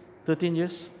 years? 13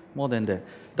 years? More than that.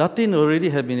 Datin already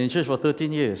had been in church for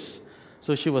 13 years.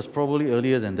 So she was probably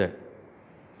earlier than that.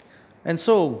 And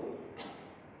so,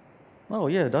 oh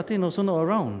yeah, Datin also not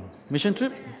around. Mission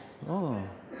trip? Oh.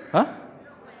 Huh?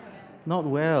 Not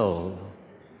well.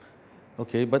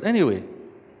 Okay, but anyway,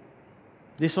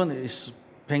 this one is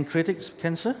pancreatic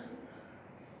cancer,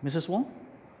 Mrs. Wong.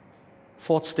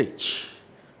 4th stage.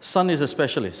 Son is a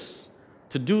specialist.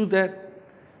 To do that,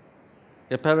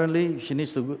 apparently she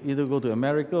needs to either go to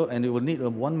America, and it will need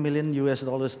 $1 million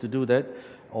to do that,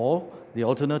 or the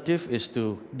alternative is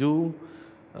to do,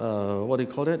 what do you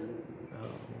call it?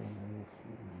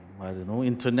 I don't know,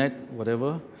 internet,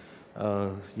 whatever,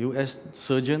 US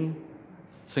surgeon,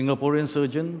 Singaporean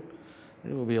surgeon.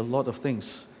 There will be a lot of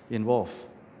things involved.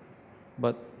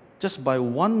 But just by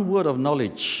one word of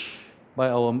knowledge, by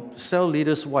our cell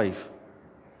leader's wife,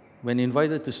 when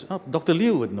invited to, Dr.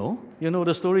 Liu would know. You know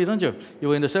the story, don't you? You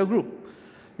were in the cell group.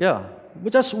 Yeah,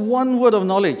 but just one word of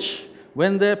knowledge.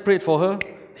 Went there, prayed for her,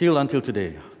 healed until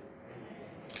today.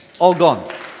 All gone.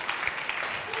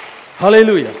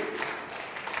 Hallelujah.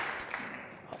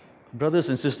 Brothers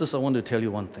and sisters, I want to tell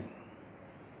you one thing.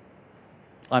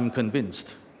 I'm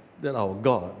convinced that our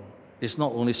God is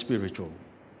not only spiritual,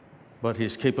 but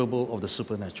He's capable of the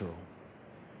supernatural.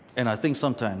 And I think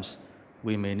sometimes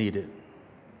we may need it.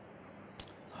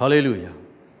 Hallelujah.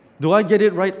 Do I get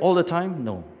it right all the time?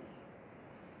 No.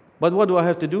 But what do I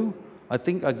have to do? I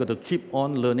think I've got to keep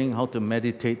on learning how to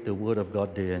meditate the Word of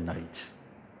God day and night.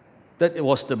 That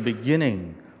was the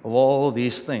beginning of all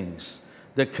these things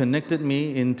that connected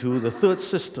me into the third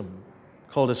system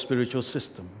called the spiritual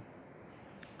system.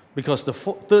 Because the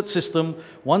third system,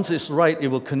 once it's right, it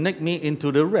will connect me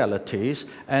into the realities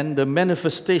and the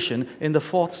manifestation in the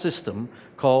fourth system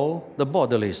called the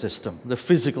bodily system, the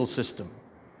physical system.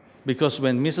 Because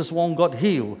when Mrs. Wong got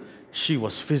healed, she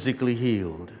was physically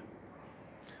healed.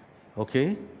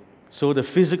 Okay? So the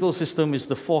physical system is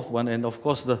the fourth one, and of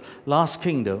course the last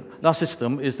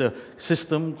system is the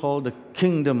system called the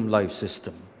kingdom life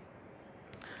system.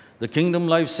 The kingdom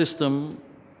life system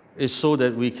is so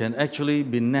that we can actually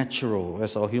be natural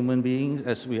as our human beings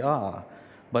as we are,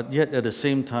 but yet at the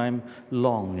same time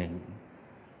longing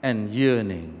and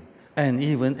yearning and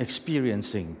even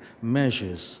experiencing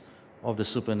measures of the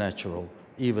supernatural,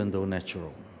 even though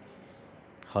natural.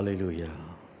 Hallelujah.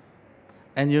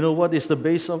 And you know what is the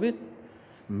base of it?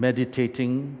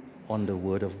 Meditating on the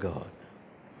Word of God.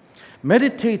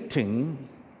 Meditating,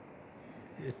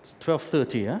 it's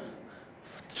 12:30, huh?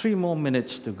 3 more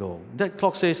minutes to go. That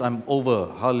clock says I'm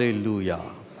over. Hallelujah.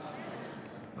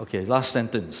 Okay, last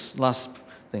sentence, last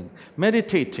thing.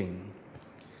 Meditating.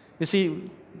 You see,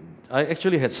 I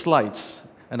actually had slides,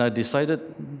 and I decided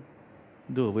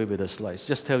do away with the slides.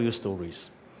 Just tell you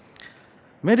stories.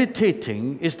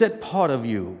 Meditating is that part of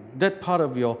you, that part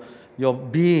of your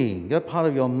being, that part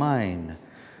of your mind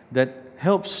that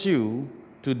helps you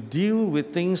to deal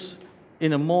with things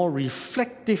in a more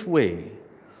reflective way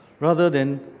rather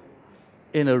than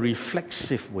in a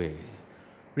reflexive way.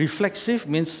 Reflexive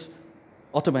means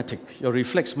automatic, your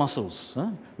reflex muscles,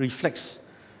 reflex.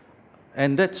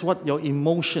 And that's what your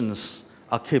emotions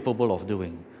are capable of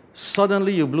doing.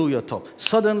 Suddenly you blew your top.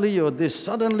 Suddenly you're this.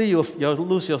 Suddenly you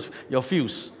lose your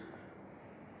fuse.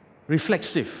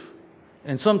 Reflexive.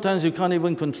 And sometimes you can't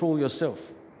even control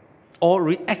yourself. Or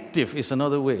reactive is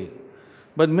another way.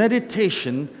 But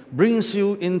meditation brings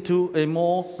you into a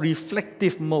more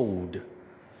reflective mode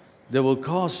that will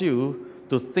cause you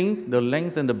to think the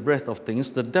length and the breadth of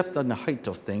things, the depth and the height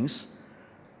of things,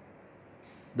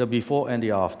 the before and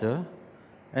the after,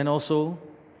 and also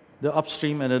the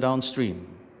upstream and the downstream,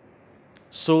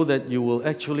 so that you will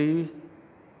actually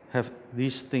have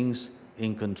these things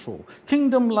in control.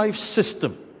 Kingdom life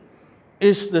system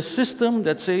is the system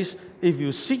that says, if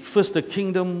you seek first the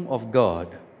kingdom of God.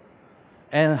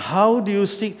 And how do you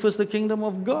seek first the kingdom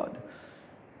of God?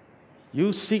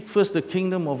 You seek first the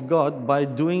kingdom of God by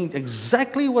doing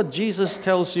exactly what Jesus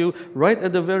tells you right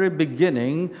at the very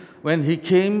beginning when he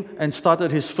came and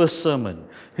started his first sermon.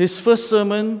 His first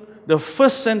sermon, the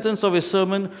first sentence of his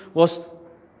sermon was,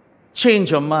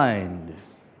 change your mind.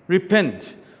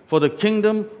 Repent, for the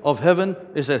kingdom of heaven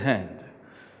is at hand.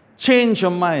 Change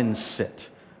your mindset.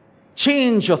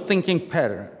 Change your thinking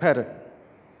pattern.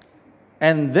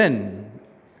 And then,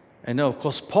 of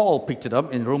course, Paul picked it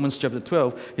up in Romans chapter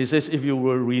 12. He says, if you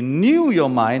will renew your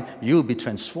mind, you'll be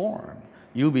transformed.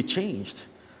 You'll be changed.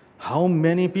 How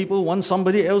many people want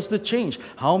somebody else to change?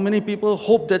 How many people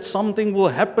hope that something will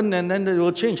happen and then it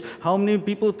will change? How many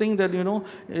people think that,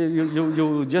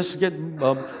 you just get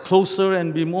closer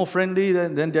and be more friendly,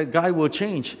 then that guy will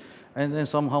change? And then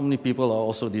how many people are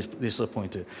also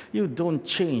disappointed? You don't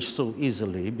change so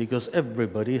easily because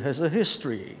everybody has a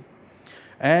history.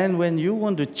 And when you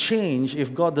want to change,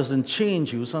 if God doesn't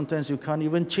change you, sometimes you can't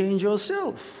even change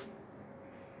yourself.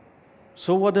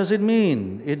 So what does it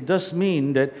mean? It does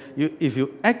mean that if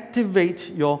you activate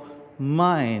your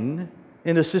mind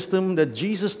in the system that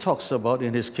Jesus talks about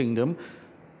in his kingdom,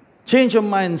 change your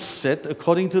mindset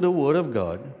according to the Word of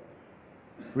God,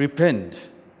 repent,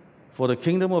 for the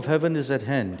kingdom of heaven is at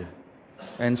hand,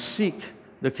 and seek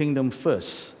the kingdom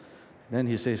first. Then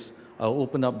he says, I'll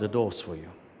open up the doors for you.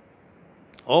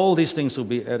 All these things will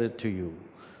be added to you.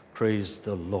 Praise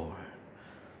the Lord.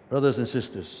 Brothers and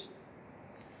sisters,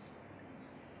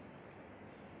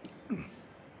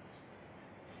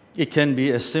 it can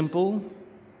be as simple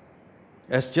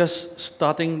as just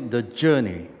starting the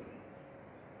journey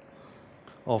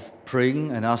of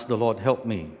praying and ask the Lord, help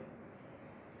me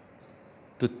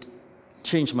to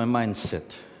change my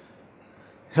mindset.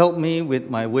 Help me with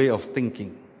my way of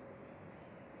thinking.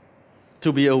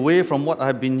 To be away from what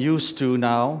I've been used to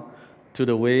now to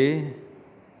the way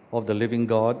of the living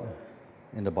God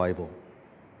in the Bible.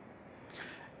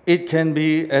 It can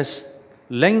be as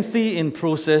lengthy in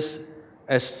process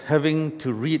as having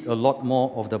to read a lot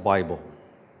more of the Bible.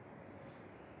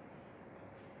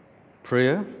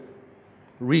 Prayer,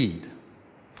 read.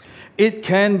 It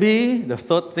can be, the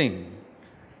third thing,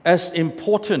 as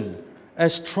important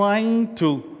as trying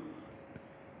to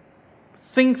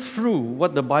think through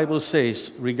what the Bible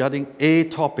says regarding a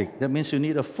topic. That means you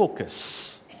need a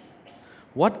focus.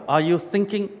 What are you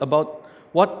thinking about?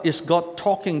 What is God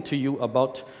talking to you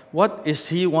about? What is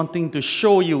He wanting to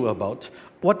show you about?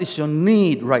 What is your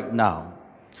need right now?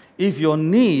 If your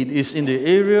need is in the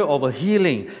area of a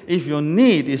healing, if your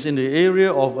need is in the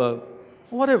area of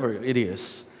whatever it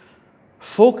is,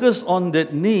 focus on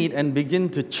that need and begin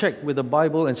to check with the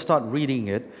Bible and start reading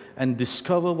it and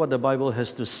discover what the Bible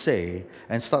has to say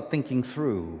and start thinking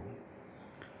through.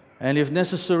 And if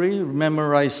necessary,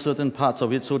 memorize certain parts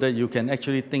of it so that you can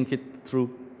actually think it through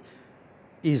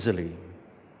easily.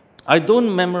 I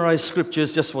don't memorize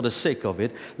scriptures just for the sake of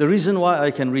it. The reason why I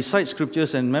can recite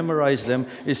scriptures and memorize them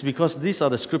is because these are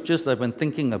the scriptures that I've been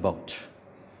thinking about.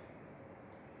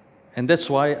 And that's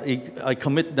why I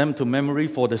commit them to memory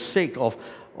for the sake of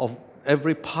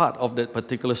every part of that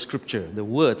particular scripture, the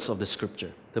words of the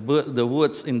scripture, the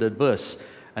words in the verse.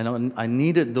 And I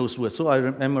needed those words, so I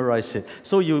memorized it.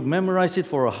 So you memorize it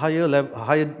for a higher level,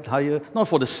 higher, not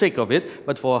for the sake of it,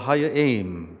 but for a higher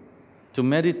aim, to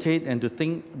meditate and to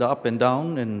think the up and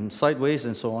down and sideways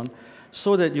and so on,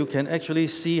 so that you can actually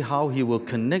see how He will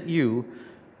connect you.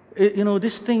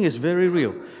 This thing is very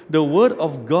real. The Word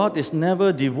of God is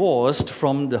never divorced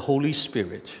from the Holy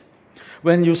Spirit.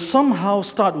 When you somehow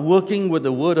start working with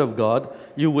the Word of God,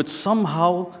 you would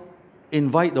somehow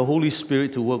invite the Holy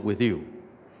Spirit to work with you.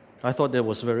 I thought that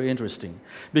was very interesting,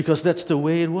 because that's the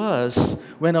way it was.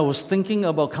 When I was thinking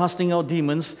about casting out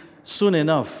demons, soon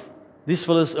enough, these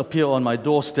fellows appear on my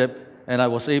doorstep, and I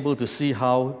was able to see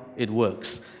how it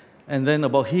works. And then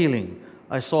about healing,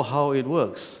 I saw how it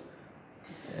works.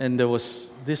 And there was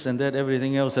this and that,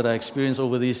 everything else that I experienced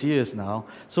over these years now.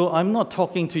 So I'm not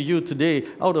talking to you today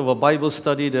out of a Bible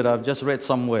study that I've just read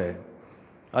somewhere.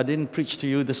 I didn't preach to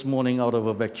you this morning out of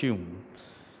a vacuum.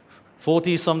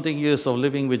 40-something years of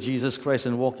living with Jesus Christ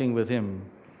and walking with Him,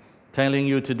 telling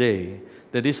you today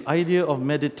that this idea of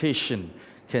meditation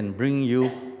can bring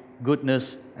you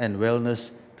goodness and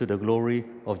wellness to the glory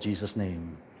of Jesus'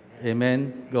 name.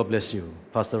 Amen. God bless you.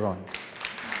 Pastor Ron.